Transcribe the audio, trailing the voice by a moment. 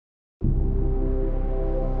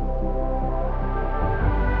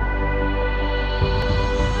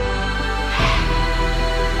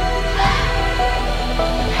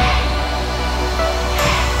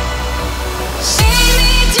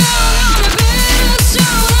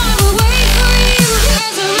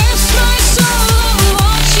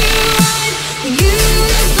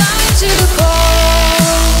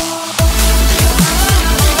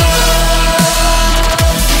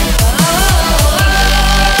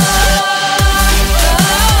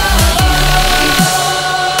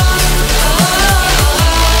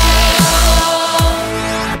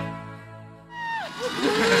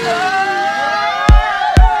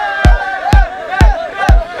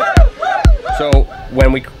So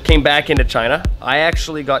when we came back into China, I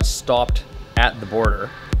actually got stopped at the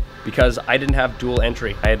border because I didn't have dual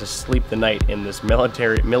entry. I had to sleep the night in this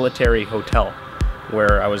military hotel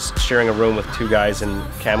where I was sharing a room with two guys in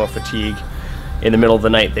camo fatigue. In the middle of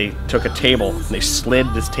the night, they took a table and they slid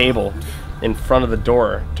this table in front of the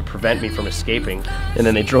door to prevent me from escaping. And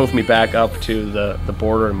then they drove me back up to the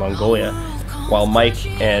border in Mongolia while Mike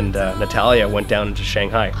and Natalia went down into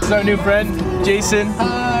Shanghai. This is our new friend, Jason.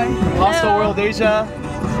 Hi. From Hostelworld Asia.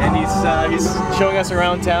 And he's showing us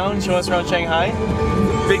around town, showing us around Shanghai.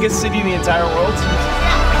 Biggest city in the entire world.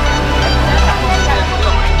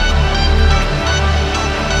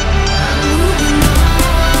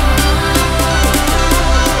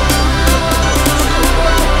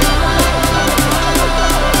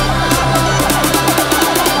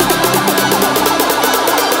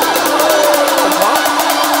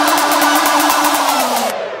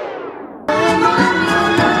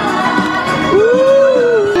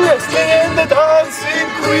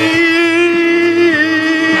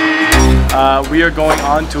 We are going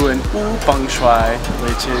on to an Wu Bang Shui,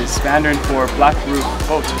 which is Mandarin for black roof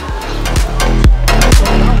boat.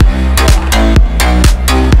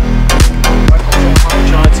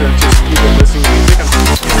 Trying to just keep it listening to music.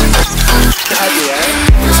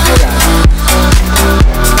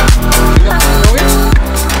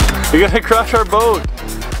 You're gonna crash our boat.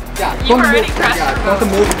 Yeah, you already crashed our boat.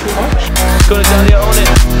 Don't move too much. Let's go to Natalia, own it.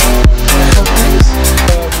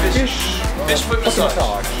 Fish foot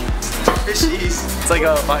massage. Fishies. It's like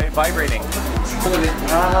a vibrating. It's good.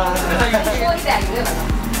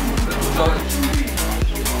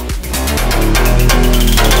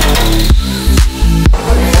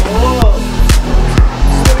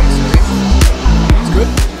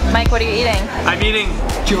 Mike, what are you eating? I'm eating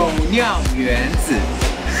酒酿圆子.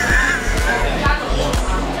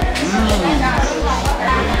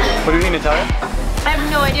 What do you eat, Natalia? I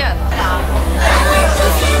have no idea.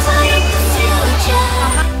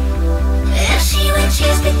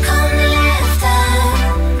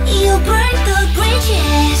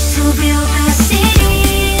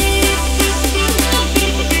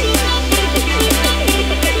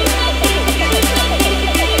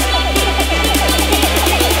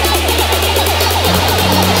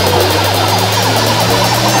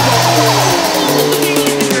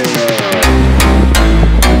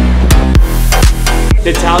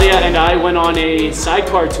 Natalia and I went on a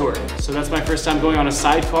sidecar tour. So that's my first time going on a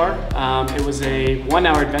sidecar. It was a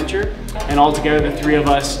 1-hour adventure, and altogether the three of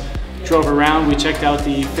us drove around. We checked out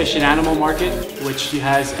the fish and animal market, which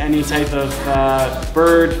has any type of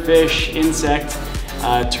bird, fish, insect,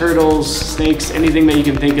 turtles, snakes, anything that you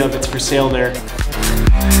can think of, it's for sale there.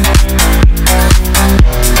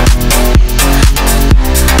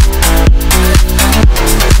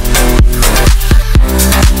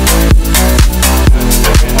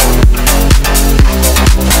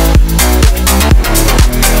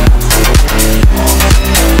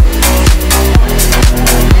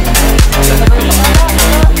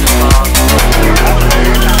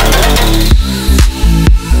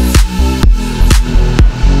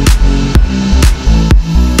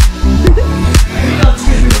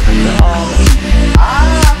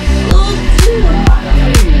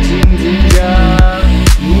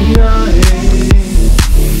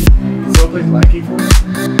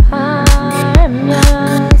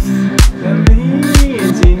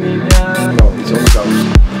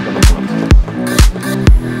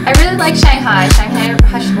 I really like Shanghai. Shanghai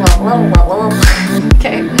Hostelworld.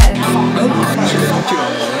 Okay, ahead. 酒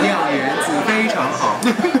酿圆子非常好.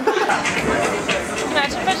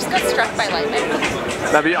 Imagine if I just got struck by lightning.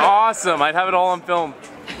 That'd be awesome. I'd have it all on film.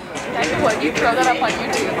 I would. You throw that up on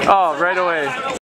YouTube. Oh, right away.